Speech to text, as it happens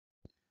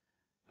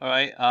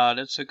Alright,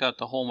 let's look at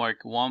the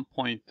homework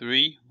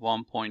 1.3,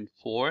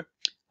 1.4,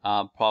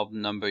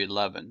 problem number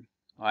 11.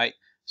 Alright,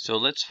 so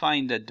let's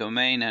find the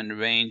domain and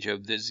range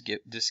of this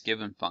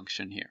given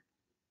function here.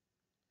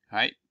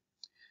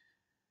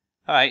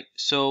 Alright,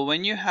 so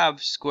when you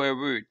have square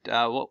root,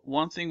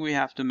 one thing we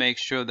have to make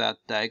sure that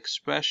the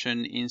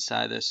expression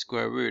inside the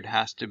square root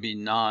has to be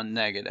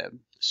non-negative.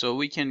 So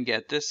we can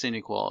get this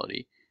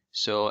inequality.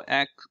 So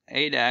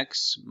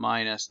 8x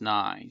minus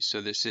 9. So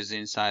this is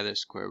inside the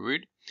square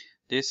root.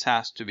 This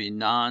has to be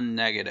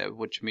non-negative,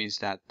 which means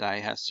that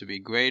it has to be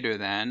greater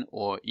than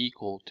or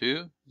equal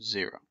to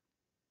 0.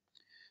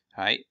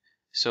 Right?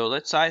 So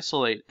let's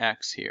isolate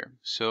x here.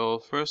 So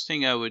first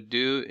thing I would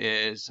do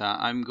is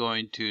I'm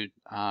going to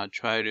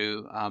try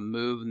to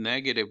move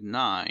negative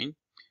 9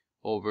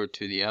 over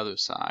to the other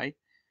side.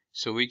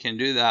 So we can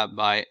do that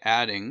by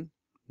adding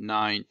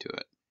 9 to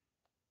it.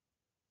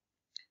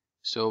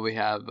 So we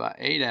have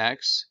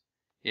 8x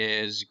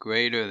is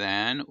greater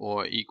than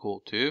or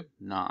equal to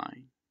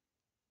 9.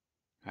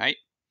 Right?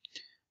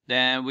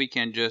 Then we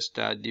can just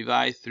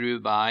divide through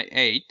by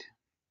 8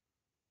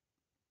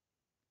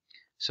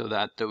 so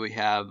that we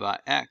have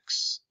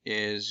x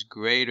is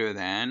greater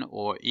than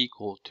or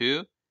equal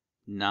to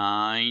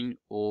 9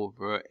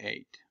 over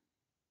 8.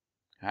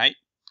 Right?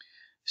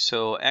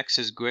 So x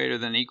is greater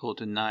than or equal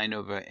to 9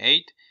 over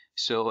 8.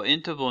 So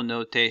interval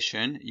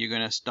notation, you're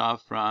going to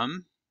start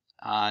from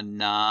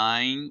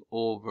 9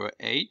 over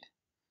 8.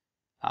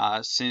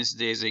 Since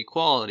there's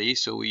equality,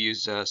 so we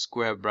use a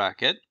square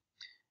bracket.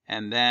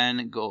 And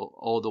then go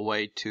all the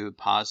way to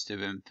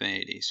positive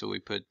infinity. So we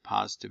put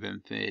positive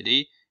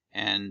infinity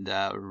and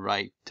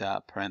right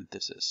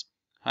parenthesis.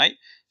 Right?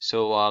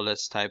 So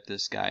let's type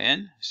this guy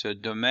in. So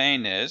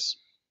domain is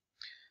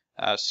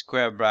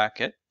square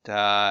bracket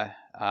 9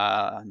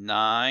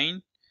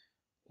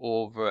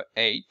 over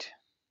 8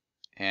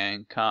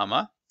 and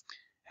comma,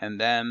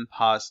 and then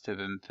positive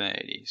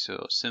infinity.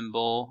 So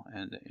symbol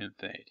and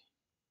infinity.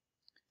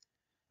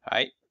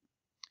 Right?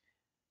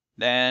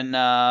 Then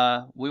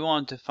we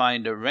want to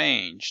find a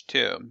range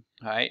too,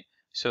 right?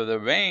 So the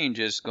range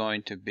is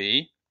going to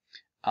be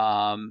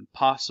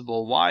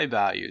possible y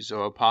values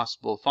or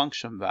possible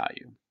function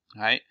value,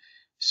 right?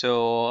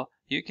 So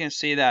you can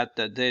see that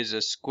there's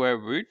a square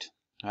root,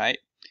 right?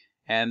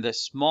 And the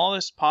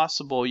smallest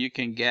possible you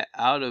can get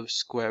out of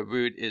square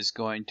root is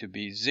going to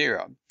be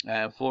 0.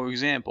 For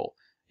example,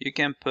 you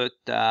can put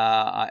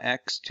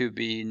x to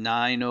be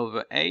 9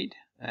 over 8.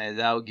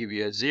 That will give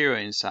you a 0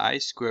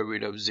 inside. Square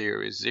root of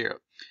 0 is 0.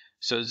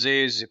 So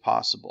 0 is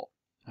possible,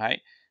 right?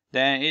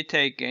 Then you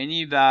take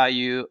any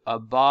value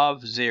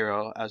above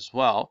 0 as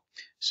well.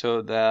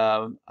 So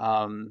the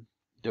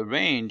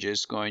range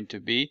is going to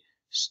be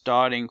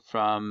starting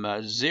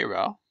from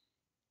 0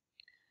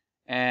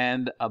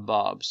 and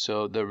above.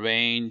 So the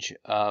range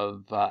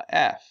of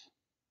f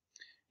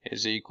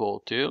is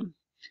equal to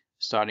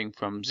starting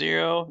from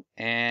 0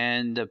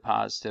 and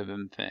positive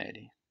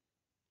infinity.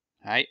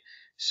 Right?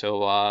 So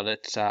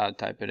let's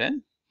type it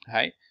in.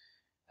 Right?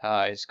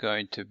 It's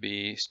going to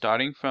be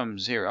starting from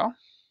 0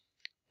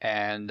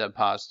 and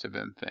positive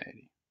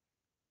infinity.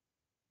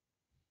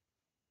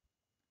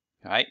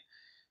 Right?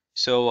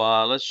 So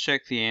let's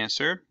check the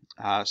answer.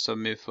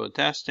 Submit for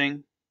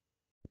testing.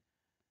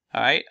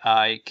 Alright,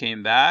 I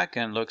came back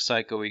and looks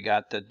like we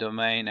got the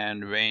domain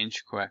and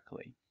range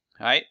correctly.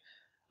 Alright,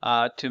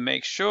 to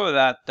make sure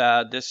that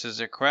this is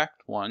a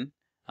correct one,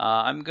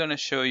 I'm going to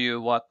show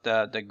you what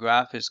the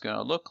graph is going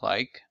to look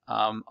like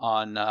on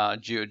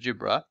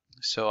GeoGebra.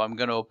 So I'm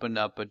going to open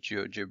up a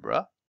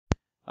GeoGebra.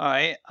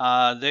 Alright,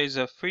 there's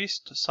a free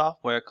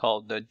software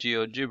called the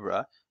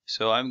GeoGebra.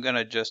 So I'm going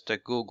to just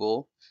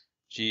Google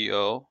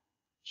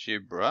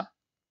GeoGebra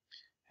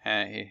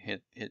and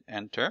hit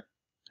enter.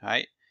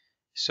 Alright.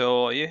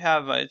 So you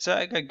have, it's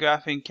like a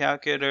graphing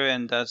calculator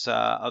and does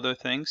other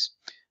things.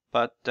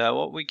 But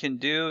what we can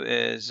do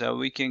is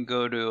we can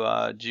go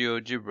to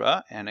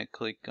GeoGebra and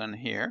click on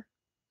here.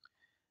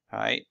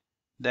 Alright.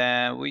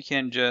 Then we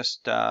can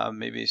just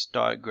maybe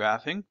start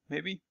graphing,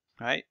 maybe.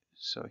 Right.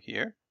 So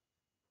here.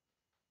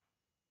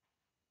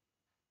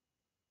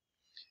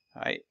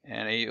 Alright.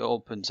 And it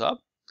opens up.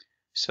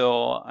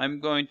 So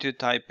I'm going to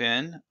type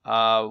in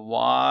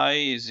y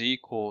is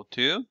equal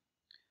to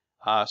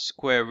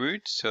square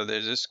root, so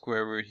there's a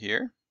square root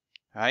here,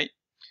 right?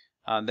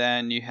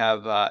 Then you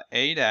have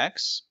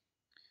 8x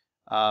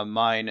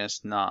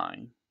minus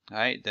 9,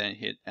 right? Then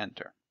hit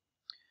enter,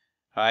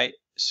 right?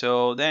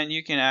 So then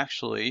you can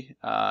actually,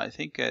 I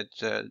think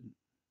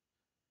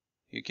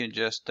you can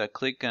just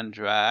click and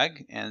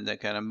drag and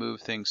kind of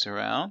move things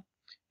around,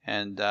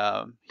 and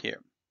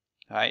here,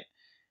 right?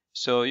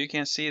 So you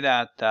can see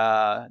that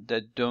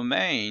the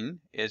domain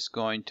is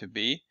going to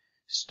be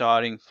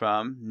starting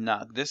from,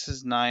 this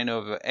is 9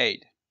 over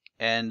 8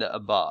 and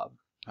above,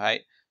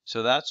 right?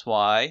 So that's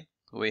why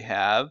we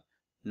have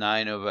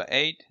 9 over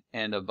 8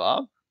 and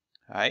above,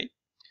 right?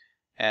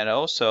 And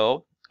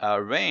also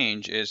our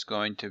range is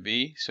going to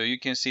be, so you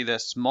can see the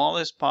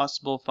smallest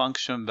possible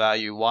function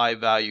value, y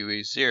value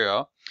is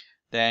 0.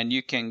 then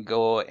you can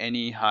go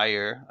any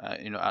higher,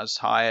 as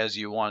high as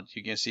you want.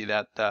 You can see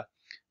that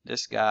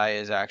this guy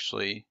is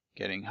actually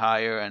getting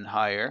higher and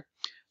higher.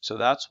 So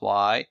that's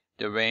why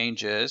the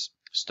range is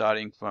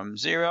starting from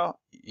 0,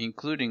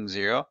 including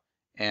 0,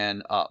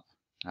 and up,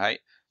 right?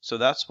 So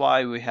that's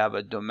why we have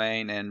a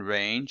domain and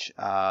range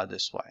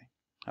this way,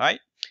 all right?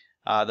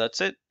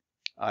 That's it.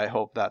 I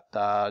hope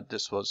that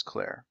this was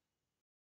clear.